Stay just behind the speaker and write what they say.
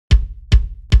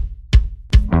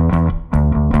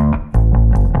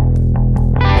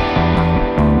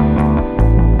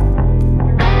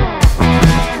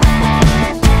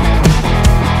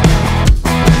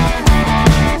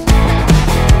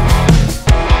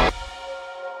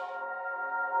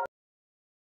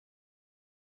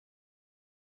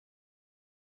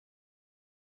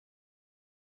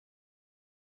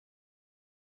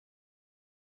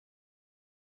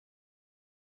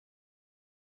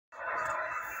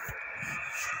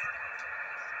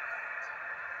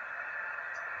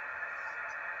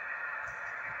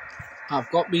I've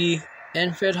got my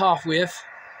end-fed half wave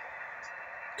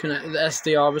connected to the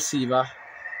SDR receiver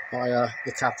via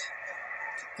the cat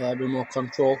remote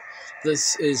control.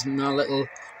 This is my little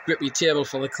grippy table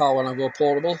for the car when I go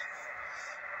portable.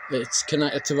 It's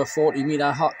connected to the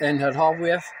 40-meter end-head half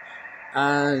wave,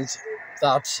 and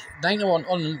that 91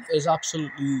 on is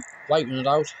absolutely wiping it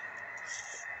out.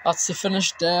 That's the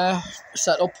finished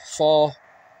setup for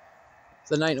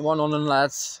the 91 on and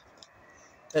lads.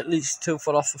 At least 2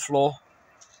 foot off the floor.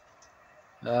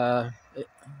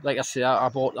 Like I say, I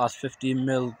bought that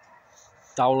 15mm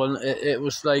dowel. It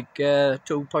was like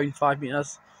 2.5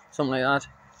 meters, something like that.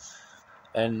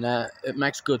 And it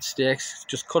makes good stakes.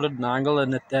 Just cut at an angle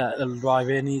and it'll drive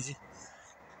in easy.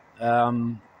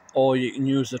 Or you can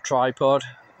use a tripod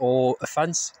or a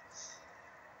fence.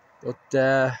 But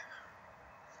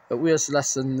it weighs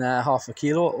less than half a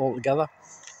kilo altogether.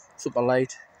 Super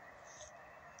light.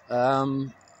 I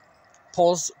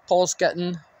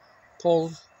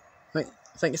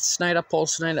think it's Snyder. Paul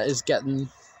Snyder is getting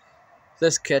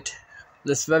this kit,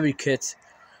 this very kit,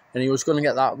 and he was going to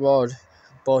get that rod,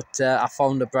 but I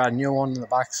found a brand new one in the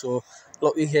back, so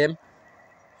lucky him.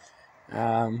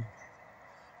 I'm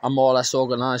more or less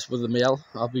organised with the mail.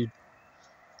 I'll be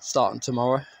starting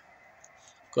tomorrow.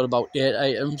 Got about 8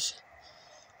 items,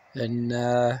 and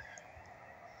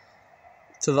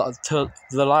to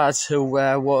the lads who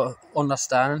were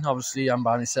understanding, obviously I'm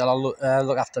Barney Sell. I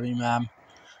look after me mum.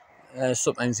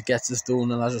 Sometimes it gets us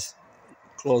done and I just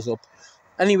close up.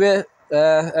 Anyway,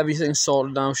 everything's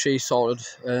sorted now. She's sorted.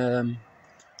 I'm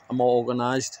more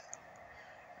organised,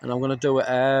 and I'm going to do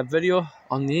a video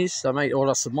on these. I might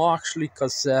order some more actually,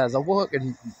 because they're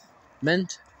working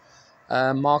mint.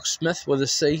 Mark Smith with a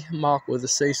C, Mark with a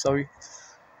C, sorry.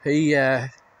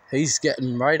 He's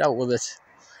getting right out with it.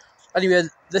 Anyway,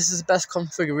 this is the best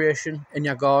configuration in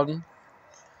your garden.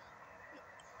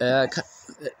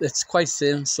 It's quite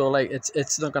thin, so like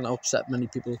it's not going to upset many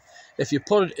people. If you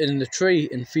put it in the tree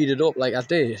and feed it up like I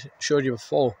did, showed you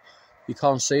before, you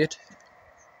can't see it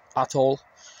at all.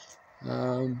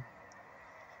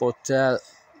 But they're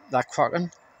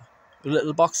cracking. A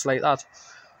little box like that.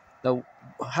 Now,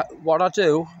 what I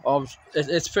do,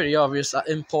 it's pretty obvious. I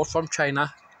import from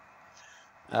China.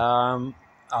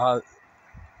 I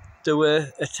do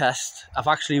a test. I've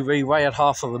actually rewired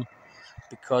half of them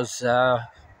because the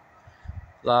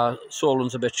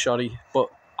soldiering's a bit shoddy. But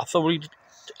I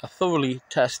thoroughly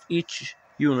test each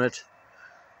unit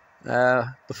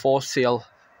before sale,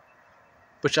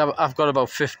 which I've got about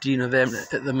 15 of them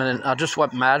at the minute. I just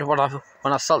went mad when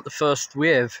I sold the first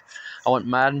wave. I went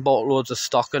mad and bought loads of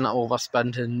stock and I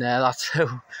overspent in there. That's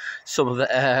how some of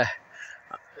the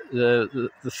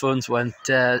funds went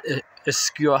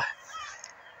askew.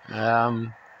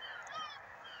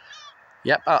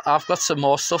 Yep, I've got some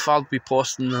more stuff I'll be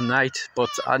posting tonight, but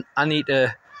I need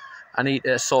to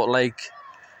sort of like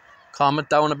calm it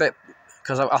down a bit,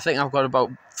 because I think I've got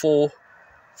about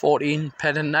 14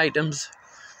 pending items,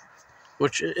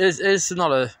 which is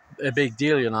not a big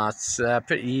deal, you know. It's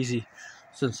pretty easy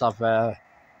since I've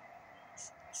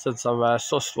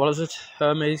sussed, what is it,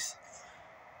 Hermes,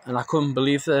 and I couldn't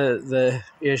believe the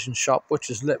Asian shop, which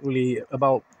is literally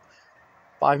about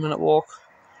 5-minute walk.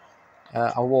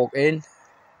 I walk in,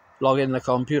 log in the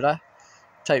computer,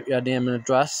 type your name and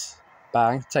address,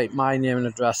 bang, type my name and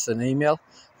address and email,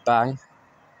 bang,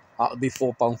 that'll be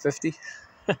 £4.50.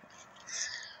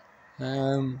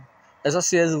 As I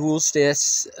say, the rule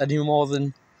states any more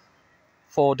than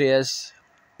 4 days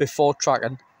before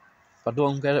tracking. If I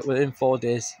don't get it within 4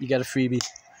 days, you get a freebie.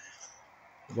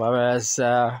 Whereas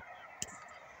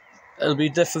it'll be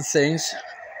different things.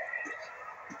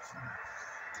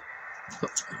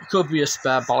 Could be a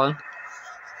spare ballon,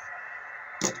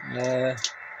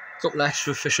 couple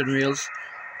extra fishing reels,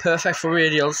 perfect for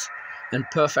radials and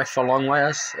perfect for long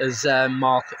wires, as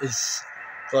Mark has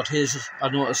got his, I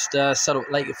noticed, set up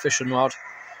like a fishing rod,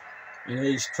 and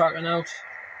he's cracking out.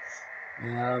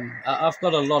 I've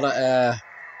got a lot of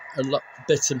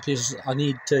bits and pieces I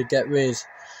need to get rid,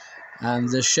 and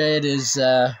the shed is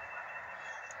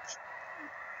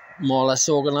more or less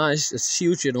organised. It's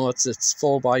huge, you know. It's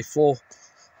 4x4,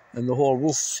 and the whole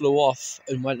roof flew off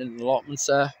and went into allotments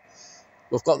there.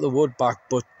 We've got the wood back,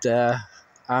 but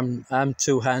I'm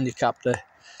too handicapped to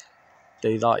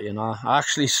do that, you know. I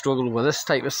actually struggle with this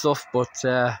type of stuff, but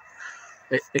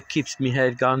it keeps me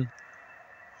head going,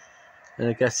 and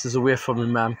it gets us away from my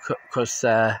mum, because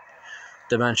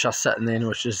dementia setting in,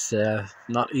 which is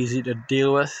not easy to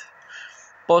deal with.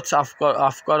 But I've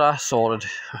got her sorted.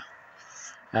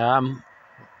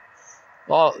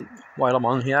 Well, while I'm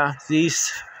on here, I've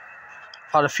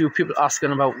had a few people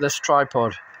asking about this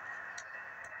tripod.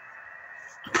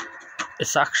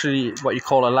 It's actually what you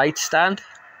call a light stand.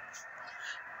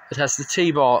 It has the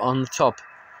T-bar on the top.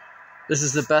 This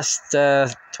is the best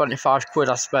 25 quid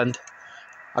I spent.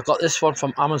 I got this one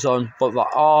from Amazon, but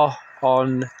there are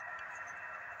on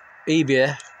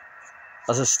eBay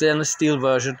as a stainless steel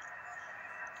version,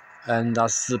 and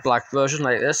that's the black version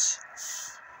like this.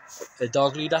 A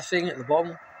dog leader thing at the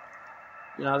bottom.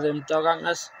 You know them dog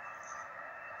anchors?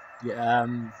 Yeah,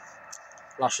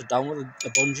 lash it down with a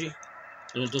bungee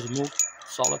and it doesn't move,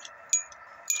 solid.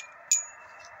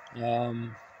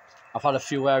 I've had a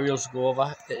few aerials to go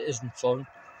over. It isn't fun.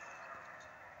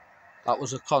 That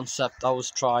was a concept I was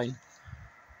trying,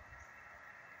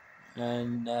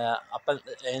 and I bent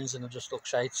the ends and it just looks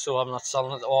shite, so I'm not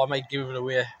selling it, or I might give it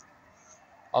away.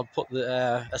 I'll put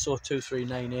the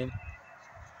SO239 in.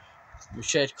 My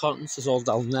shade contents is all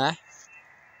down there.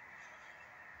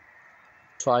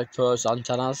 Tripods,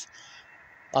 antennas.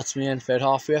 That's my Enfade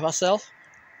half-wave I sell.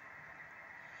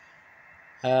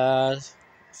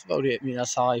 It's about 8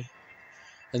 meters high,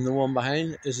 and the one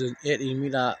behind is an 18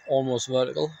 meter almost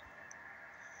vertical.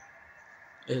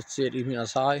 It's 18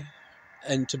 meters high,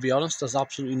 and to be honest, there's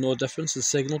absolutely no difference in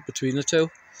signal between the two.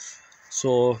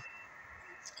 So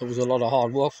it was a lot of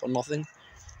hard work for nothing.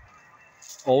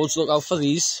 Always look out for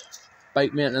these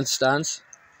bike maintenance stands.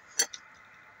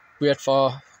 Great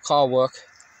for car work.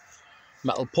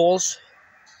 Metal poles,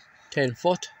 10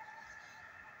 foot,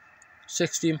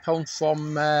 £16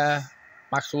 from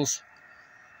Maxwell's.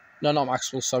 No, not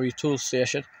Maxwell's, sorry, Tool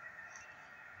Station.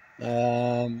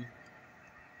 Trying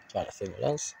to think what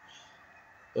else.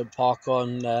 Would park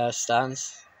on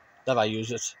stands. Never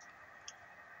use it.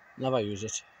 Never use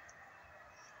it.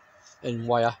 In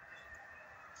wire.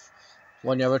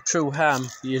 When you're a true ham,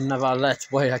 you never let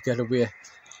wire get away.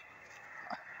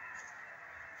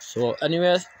 So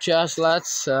anyway, cheers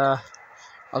lads.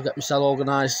 I'll get myself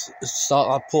organised,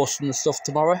 start posting the stuff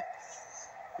tomorrow,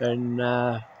 and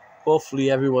hopefully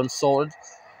everyone's sorted.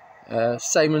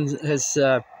 Simon has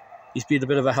he's been a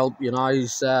bit of a help, you know.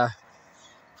 He's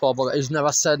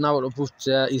never said now about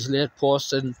his late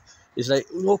post, and he's like,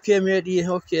 okay matey,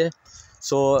 okay.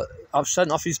 So I've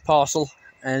sent off his parcel,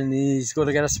 and he's going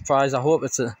to get a surprise. I hope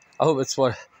it's a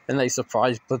nice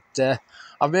surprise. But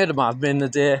I've made him admin the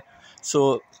day,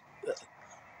 so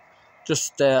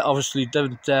just obviously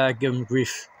don't give him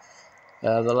grief.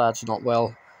 The lad's not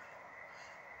well.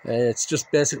 It's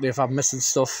just basically if I'm missing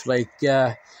stuff like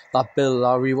that Bill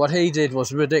Lowry. What he did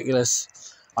was ridiculous.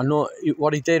 I know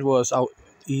what he did was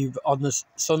on the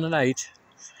Sunday night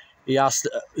he asked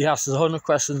us 100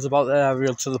 questions about the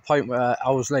aerial, to the point where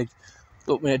I was like,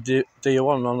 look mate, do you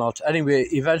want it or not? Anyway,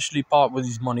 he eventually parted with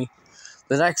his money.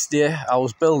 The next day I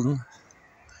was building.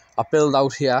 I built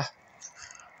out here,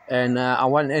 and I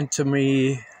went into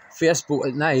my Facebook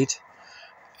at night,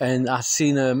 and I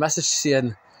seen a message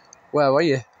saying, where were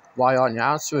you? Why aren't you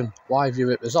answering? Why have you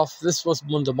ripped us off? This was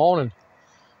Monday morning.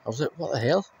 I was like, what the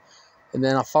hell? And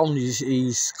then I found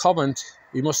his comment.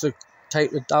 He must have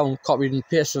typed it down, copied and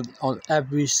pasted on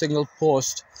every single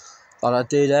post that I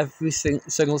did, every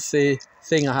single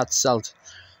thing I had sold.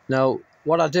 Now,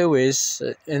 what I do is,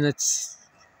 and it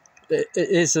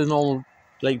is a normal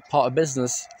part of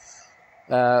business,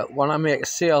 when I make a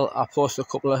sale, I post a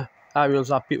couple of aerials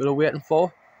that people are waiting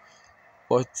for.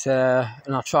 But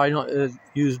and I try not to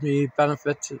use my pension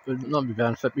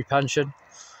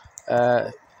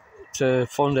to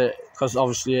fund it, because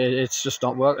obviously it's just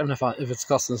not working if it's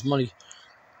costing us money.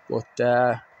 But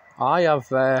I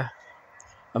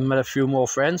met a few more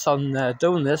friends on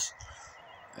doing this,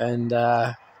 and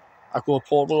I go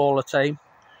Portal all the time.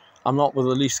 I'm not with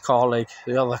the lease car like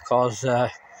the other cars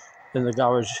in the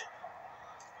garage.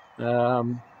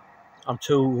 I'm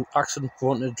too accident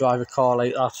prone to drive a car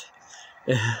like that.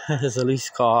 As a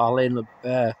lease car, I'll end up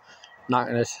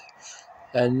knacking it.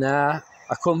 And I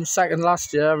come second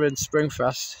last year in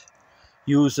Springfest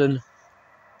using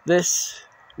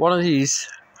one of these.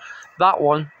 That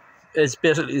one is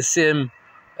basically the same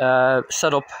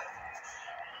setup,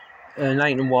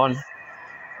 9-in-1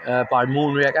 by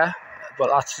Moonraker, but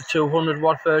that's the 200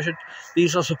 watt version.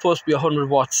 These are supposed to be 100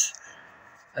 watts.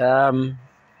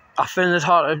 I find it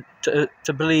hard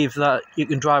to believe that you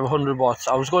can drive 100 watts.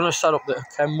 I was going to set up the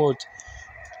Kenwood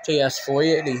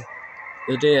TS480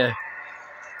 the day,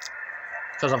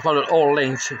 because I've got it all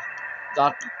linked.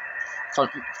 That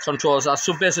controls that.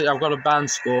 So basically I've got a band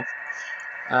scope,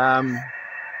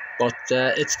 but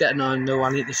it's getting on now.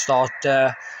 I need to start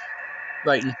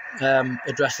writing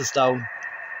addresses down.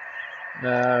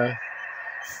 Well,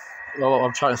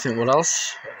 I'm trying to think what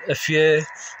else. if you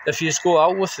go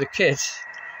out with the kit,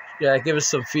 yeah, give us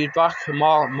some feedback.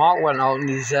 Mark went out and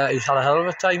he's had a hell of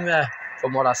a time there,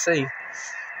 from what I see.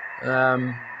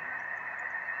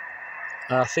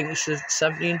 I think he said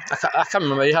 17. I can't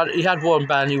remember. He had one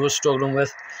band he was struggling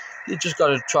with. You just got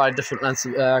to try different lengths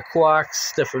of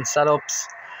coax, different setups.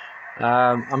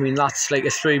 I mean, that's like a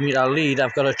 3 meter lead.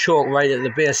 I've got a choke right at the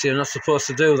base. You're not supposed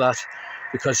to do that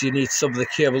because you need some of the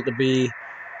cable to be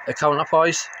a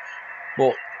counterpoise.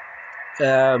 But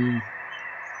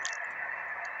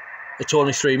it's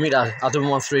only 3 meter. I don't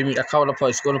want 3 meter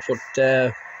counterpoise. Going to put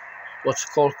what's it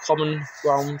called, common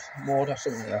ground mode or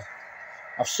something like that.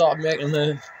 I've started making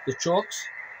the chokes.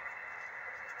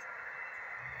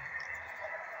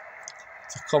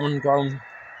 It's a common ground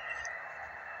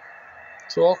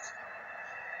choke.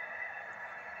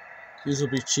 These will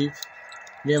be cheap.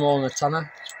 Name all in the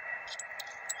tanner.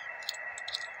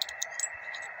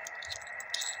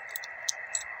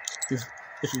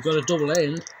 If you've got a double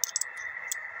end,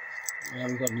 I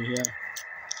haven't got any here.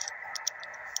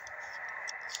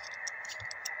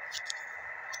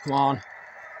 Come on.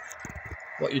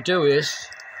 What you do is,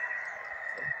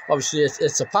 obviously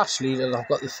it's a patch lead and I've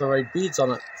got the ferrite beads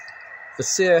on it. The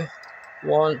say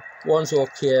one's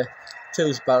okay,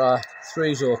 2's better,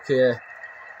 3's okay,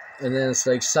 and then it's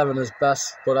like 7 is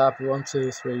best. But I have 1,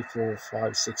 2, 3, 4,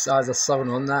 5, 6, either 7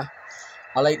 on there.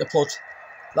 I like to put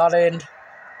that end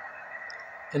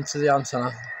into the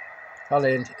antenna, that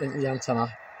end into the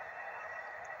antenna.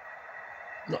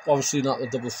 Obviously not the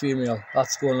double female,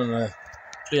 that's going in a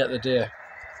plate of the day.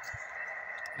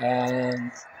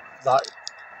 And that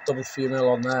double female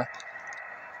on there.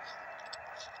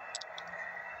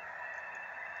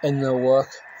 In the work.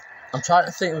 I'm trying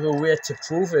to think of a way to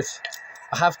prove it.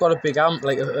 I have got a big amp,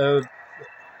 like a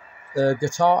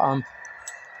guitar amp,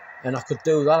 and I could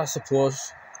do that, I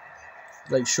suppose.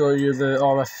 Like show you the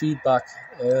RF feedback,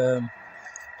 and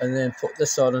then put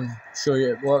this on and show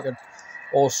you it working.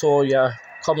 Also, yeah,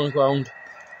 common ground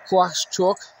coax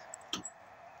choke.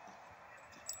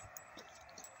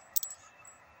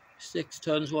 6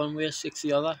 turns one way, 6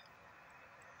 the other.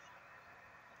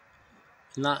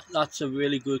 And that's a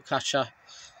really good catcher.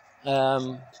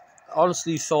 I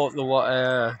honestly thought there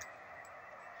were,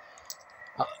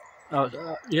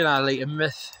 you know, like a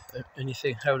myth, and you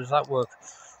think, how does that work?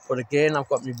 But again, I've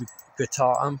got my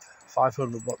guitar amp,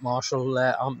 500 watt Marshall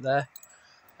amp there,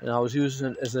 and I was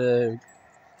using it as a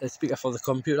speaker for the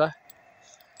computer.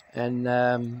 And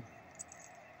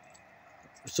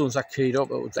as soon as I keyed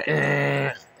up, it was like,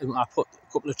 and I put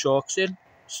a couple of chokes in,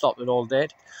 stopped it all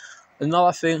dead.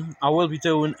 Another thing, I will be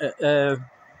doing a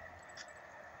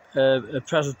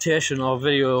presentation or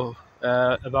video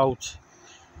about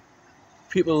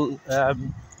people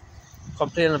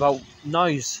complaining about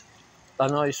noise, the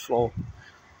noise floor.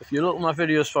 If you look at my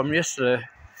videos from yesterday,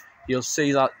 you'll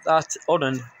see that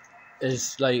unun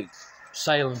is like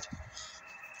silent,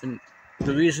 and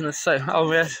the reason it's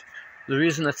silent, the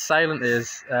reason it's silent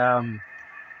is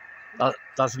that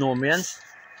there's no mains.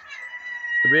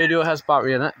 The radio has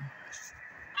battery in it.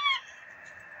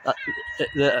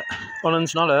 The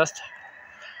unun's not earthed,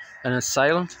 and it's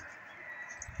silent.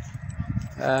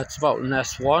 It's about an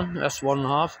S1,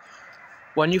 S1.5.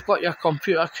 When you've got your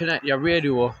computer connect your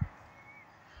radio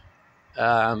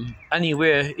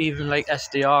anywhere, even like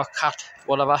SDR, CAT,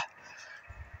 whatever,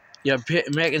 you're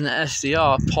making the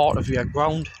SDR part of your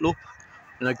ground loop,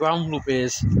 and the ground loop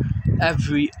is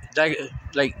every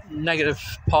negative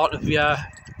part of your,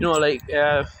 you know, like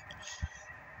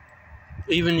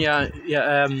even your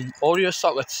audio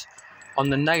sockets on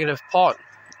the negative part,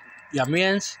 your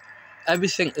mains,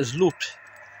 everything is looped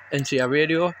into your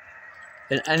radio,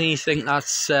 and anything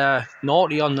that's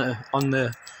naughty on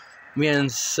the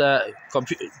mains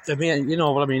computer, the main, you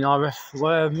know what I mean,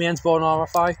 RF, mains born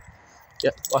RFI.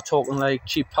 Yeah, we're talking like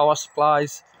cheap power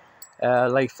supplies,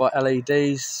 like for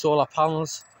LEDs, solar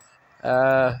panels,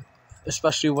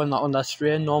 especially when they're under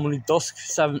strain. Normally dusk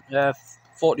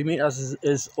 40 meters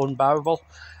is unbearable.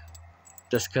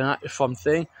 Disconnected from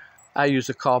thing. I use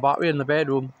a car battery in the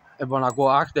bedroom, and when I go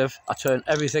active, I turn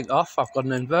everything off. I've got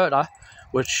an inverter,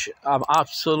 which I'm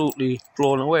absolutely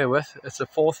blown away with. It's a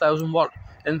 4,000 watt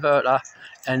inverter,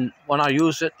 and when I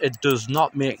use it, it does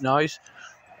not make noise.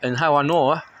 And how I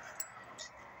know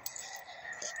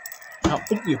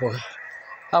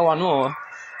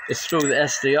is through the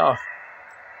SDR.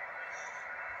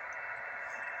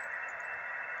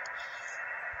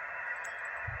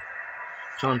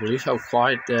 Can't believe how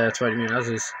quiet 20 meters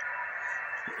is.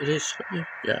 It is,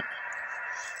 yeah.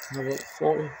 How about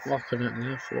 40? What can it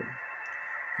there?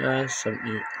 40.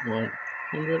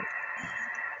 7100.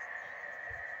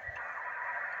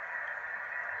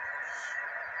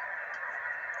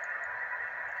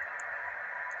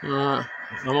 There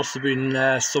must have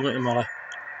been something in my,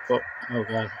 but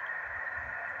okay.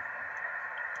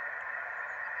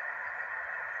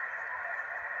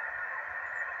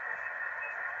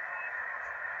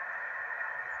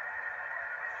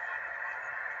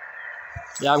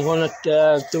 Yeah, I'm going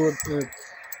to do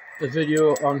a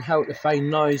video on how to find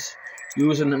noise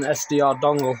using an SDR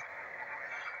dongle.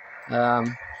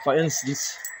 For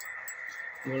instance,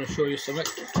 I'm going to show you something.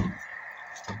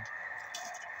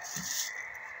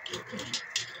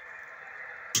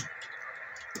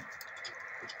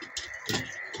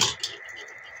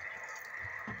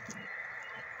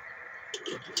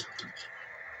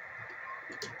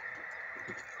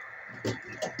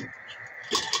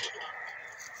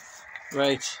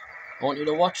 Right, I want you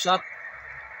to watch that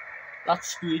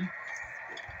screen.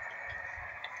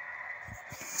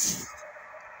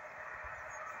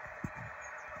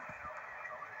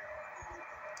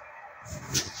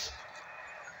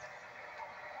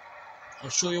 I'll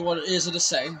show you what it is at a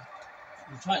second.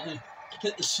 I'm trying to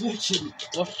hit the switch and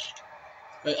watch.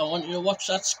 Right, I want you to watch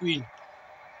that screen.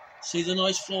 See the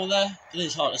noise flow there? It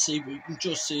is hard to see, but you can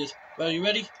just see it. Well, are you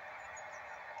ready?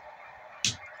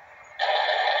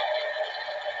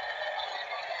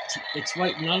 It's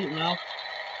wiping out now.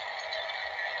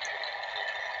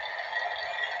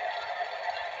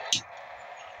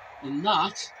 And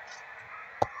that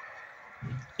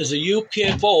is a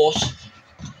UK bought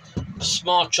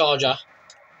smart charger.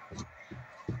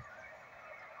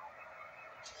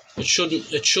 It shouldn't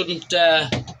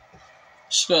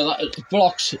spur that. It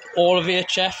blocks all of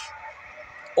HF,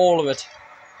 all of it.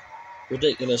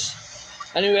 Ridiculous.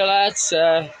 Anyway, lads,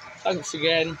 thanks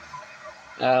again.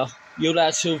 You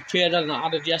lads who paid and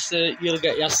added yesterday, you'll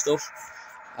get your stuff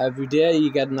every day.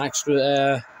 You get an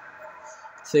extra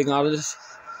thing out of it.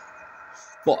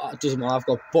 But it doesn't matter, I've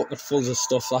got bucketfuls of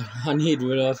stuff that I need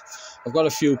rid of. I've got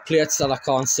a few plates that I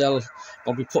can't sell.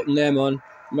 I'll be putting them on.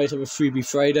 Might have a freebie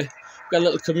Friday. Got a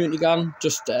little community going,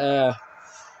 just you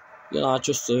know,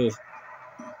 just to,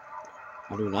 I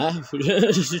don't know,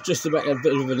 just to make a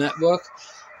bit of a network.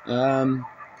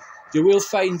 You will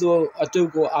find though, I do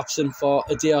go absent for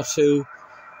a day or two.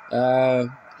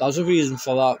 There's a reason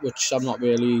for that, which I'm not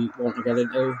really wanting to get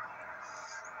into.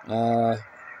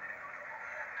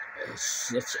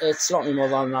 It's not more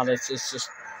than that. It's just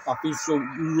I've been through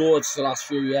loads the last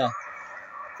few years,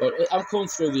 but I'm coming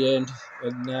through the end,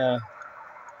 and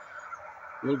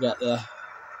we'll get there.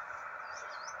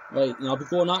 Right, and I'll be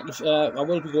going active. I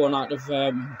will be going active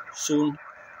soon.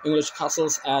 English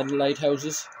castles and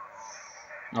lighthouses.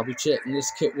 I'll be taking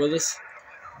this kit with us.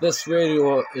 This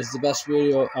radio is the best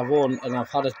radio I've owned, and I've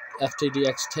had a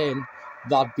FTDX10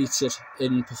 that beats it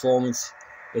in performance.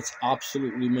 It's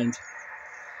absolutely mint.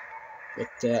 But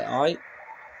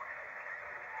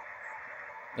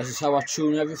this is how I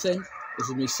tune everything. This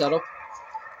is my setup,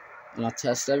 and I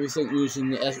test everything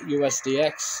using the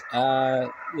USDX,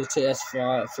 the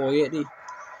TS480,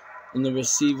 and the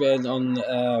receiver end on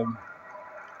the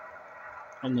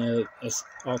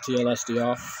RTL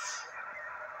SDR.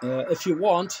 If you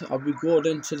want, I'll be going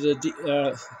into the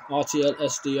RTL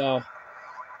SDR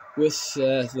with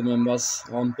the members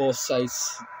on both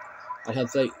sides. I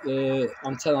have like the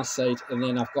antenna side, and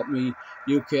then I've got my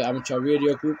UK amateur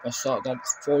radio group. I started that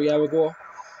 4 years ago,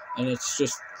 and it's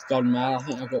just gone mad. I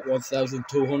think I've got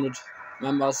 1,200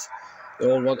 members. They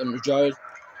all want them to join.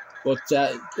 But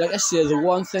like I say, the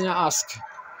one thing I ask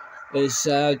is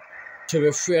to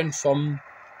refrain from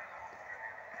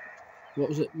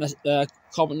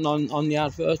commenting on the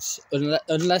adverts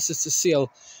unless it's a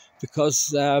sale,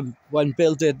 because when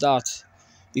Bill did that,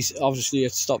 obviously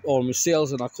it stopped all my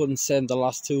sales, and I couldn't send the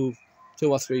last two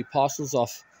or three parcels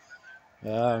off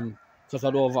because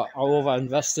I over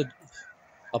invested.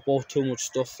 I bought too much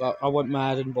stuff. I went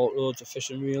mad and bought loads of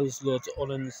fishing reels, loads of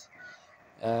ovens,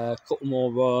 a couple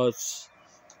more rods,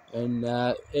 and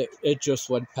it just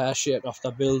went pear-shaped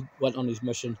after Bill went on his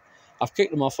mission. I've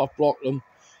kicked him off, I've blocked him.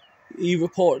 He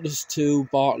reported us to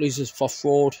Barclays as for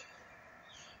fraud.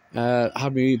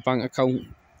 Had my bank account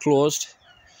closed.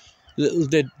 Little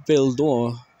did Bill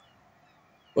know.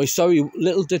 Well, sorry,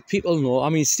 little did people know. I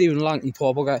mean, Stephen Langton,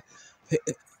 poor bugger,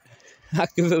 I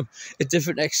give him a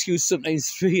different excuse, sometimes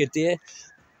 3 a day.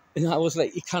 And I was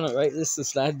like, you cannot write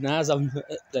this lad. Naz, I'm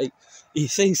like, he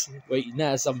thinks, wait,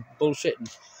 Naz, I'm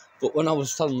bullshitting. But when I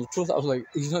was telling the truth, I was like,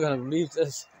 he's not going to believe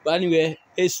this. But anyway,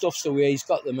 his stuff's away. He's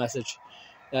got the message,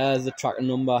 the tracking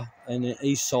number, and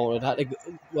he's sorted.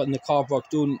 When the car broke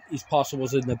down, his parcel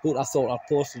was in the boot. I thought I'd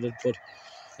posted it, but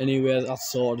anyway,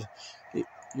 that's sorted.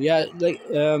 Yeah, like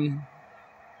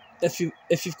if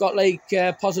you've got like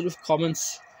positive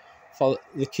comments for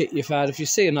the kit you've had. If you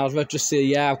see an advert, just say,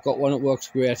 yeah, I've got one, it works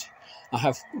great. I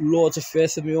have loads of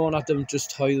faith in my own. I don't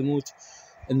just try them out.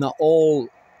 And they're all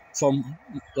from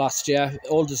last year.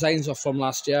 All designs are from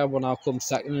last year when I come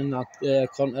second in that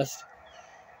contest.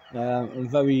 I'm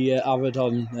very avid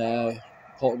on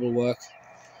portable work.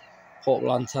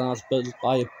 Portable antennas built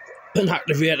by an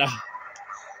activator.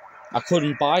 I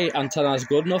couldn't buy antennas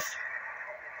good enough,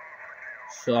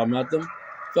 so I made them.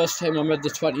 First time I made the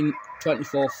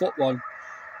 24 foot one,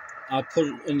 I put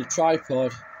it in the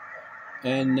tripod,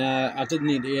 and I didn't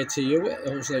need the ATU.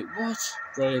 I was like, what?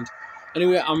 Brilliant.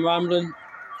 Anyway, I'm rambling.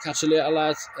 Catch you later,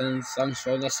 lads, and thanks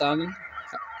for understanding.